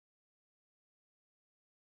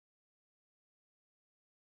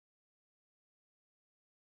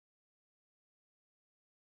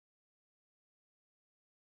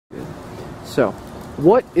So,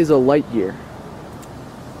 what is a light year?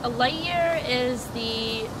 A light year is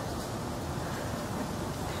the...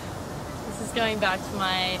 This is going back to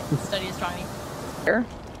my study of astronomy.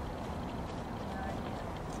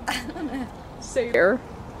 Say Year?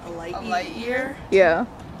 a light year? Yeah.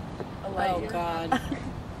 A light year. God.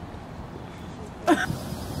 A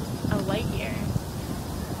light year?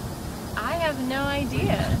 I have no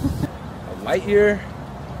idea. A light year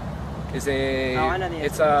is the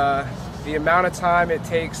amount of time it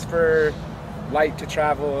takes for light to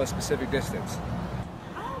travel a specific distance.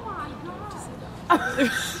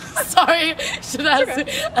 Sorry, should I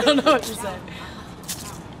ask? I don't know what to say.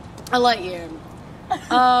 A light year.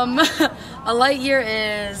 A light year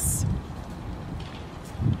is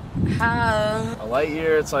how... A light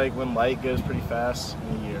year, it's like when light goes pretty fast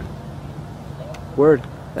in a year. Word.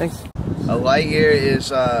 Thanks. A light year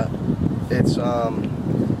is,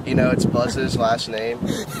 you know, it's Buzz's last name.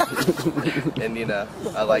 And, you know,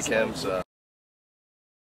 I like him, so.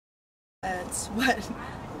 It's what? A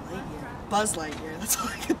light year. Buzz Lightyear, that's all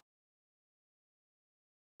I can.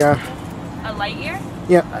 Yeah. A light year?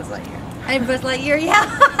 Yeah. Buzz Lightyear. Hey, Buzz Lightyear,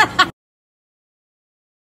 yeah.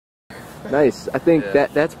 Nice. I think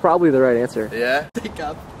that's probably the right answer. Yeah? Think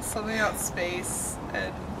up something about space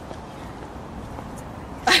and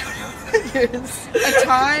a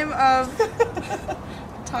time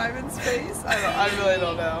in space. I really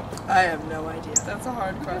don't know. I have no idea. That's a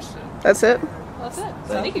hard question. That's it? That's it.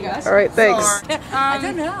 So thank you guys. All right, thanks. I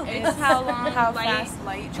don't know. It's how long How light, fast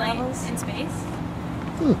light travels in space.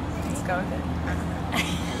 Let's go with it.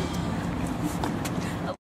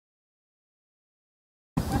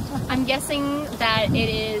 I'm guessing that it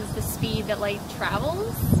is the speed that light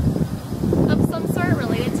travels of some sort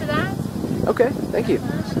related to that. Okay, thank you.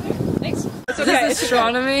 Thanks. It's Is this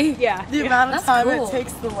astronomy? Yeah. The amount of That's time cool. it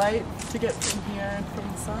takes the light to get from here and from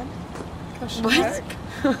the sun. Question What?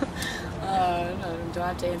 mark. Do I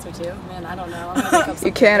have to answer too? Man, I don't know. I'm gonna make up something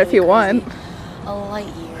You can if you want. crazy. A light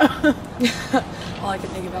year. All I can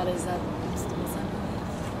think about is that.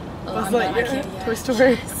 Buzz I'm not- I Lightyear. can't- yeah. Toy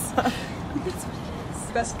Story. That's what it is.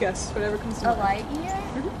 Best guess, whatever comes to A mind. light year?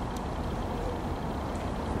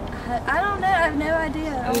 I don't know. I have no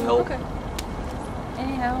idea. Oh, okay.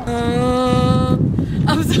 Anyhow.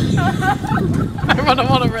 I'm sorry. I don't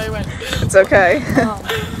want to really win. It's okay.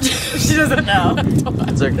 She doesn't know.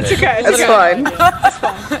 It's okay. It's okay. It's fine.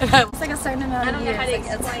 It's like a certain amount of years.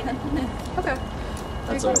 Okay.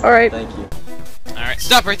 That's all right. All right. Thank you. Alright,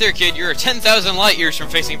 stop right there, kid. You're 10,000 light years from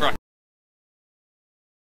facing Brock.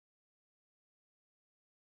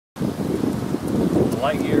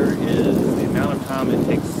 Light year is the amount of time it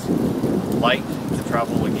takes light to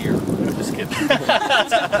travel a year. I'm just kidding.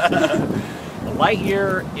 A light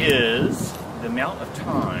year is the amount of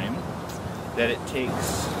time that it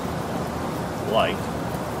takes light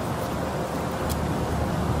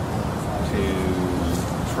to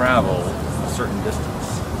travel a certain distance.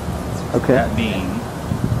 Okay. That being,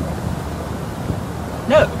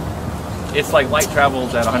 no. It's like light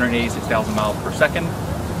travels at 186,000 miles per second,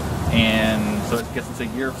 and so it gets it's a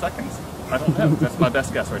year of seconds. I don't know. That's my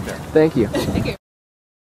best guess right there. Thank you. Thank you. I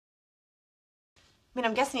mean,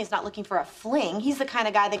 I'm guessing he's not looking for a fling. He's the kind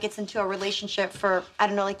of guy that gets into a relationship for, I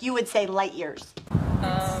don't know, like you would say light years.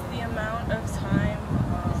 The amount of time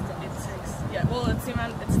it takes. Yeah, well, it's the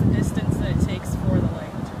distance that it takes for the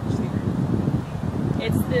light to reach the Earth.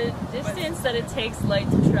 It's the distance that it takes light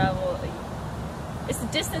to travel. It's the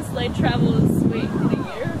distance light travels. Wait, in a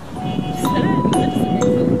year? You said it. That doesn't make sense.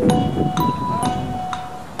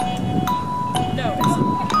 No, it's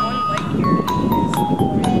 1 light year is.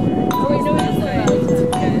 Oh wait, no, it is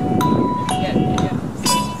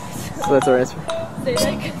So that's our answer. Say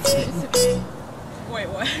that again. Wait,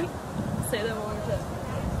 what? Say that one more time.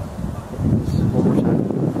 One more time.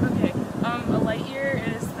 Okay. A light year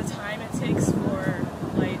is the time it takes for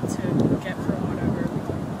light to get from whatever we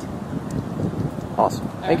to. Awesome.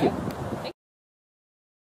 Thank you.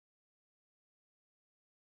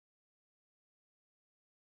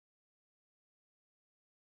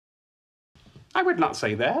 I would not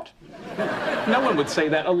say that. No one would say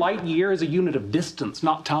that. A light year is a unit of distance,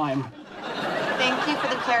 not time. Thank you for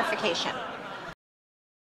the clarification.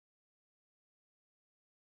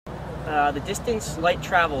 The distance light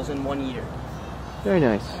travels in 1 year. Very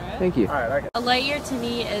nice. Thank you. A light year to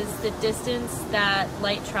me is the distance that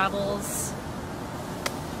light travels.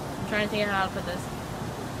 I'm trying to think of how to put this.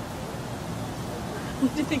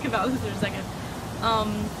 Need to think about this for a second.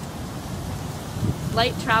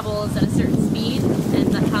 Light travels at a certain speed,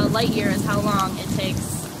 and how light year is how long it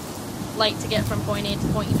takes light to get from point A to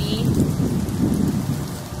point B.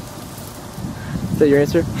 that your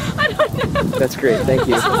answer? I don't know. That's great. Thank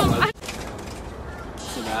you.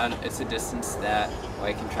 It's a distance that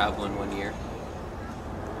light can travel in 1 year.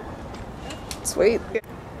 Sweet.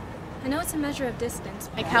 I know it's a measure of distance,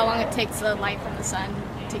 like how long it takes the light from the sun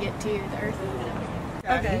to get to the Earth.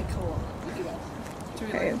 Okay, cool. Do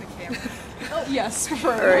we look at the camera? Oh, yes, for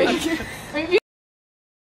Alright.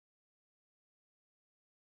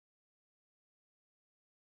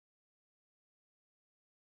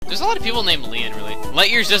 There's a lot of people named Leon, really. Light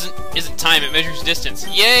years isn't time, it measures distance.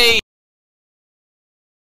 Yay!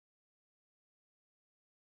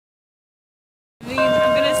 I'm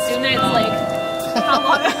gonna assume that it's like how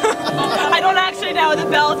long. I don't actually know the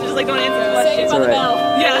bell, so just like don't answer the question. Saved by the bell.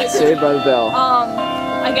 Yeah. Saved by the bell.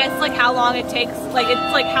 I guess like how long it takes. Like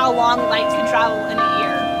it's like how long light can travel in a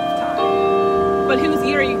year time. But whose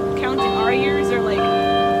year are you counting? Our years or like?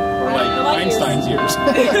 Or like Einstein's years.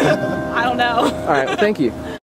 I don't know. All right. Well, thank you.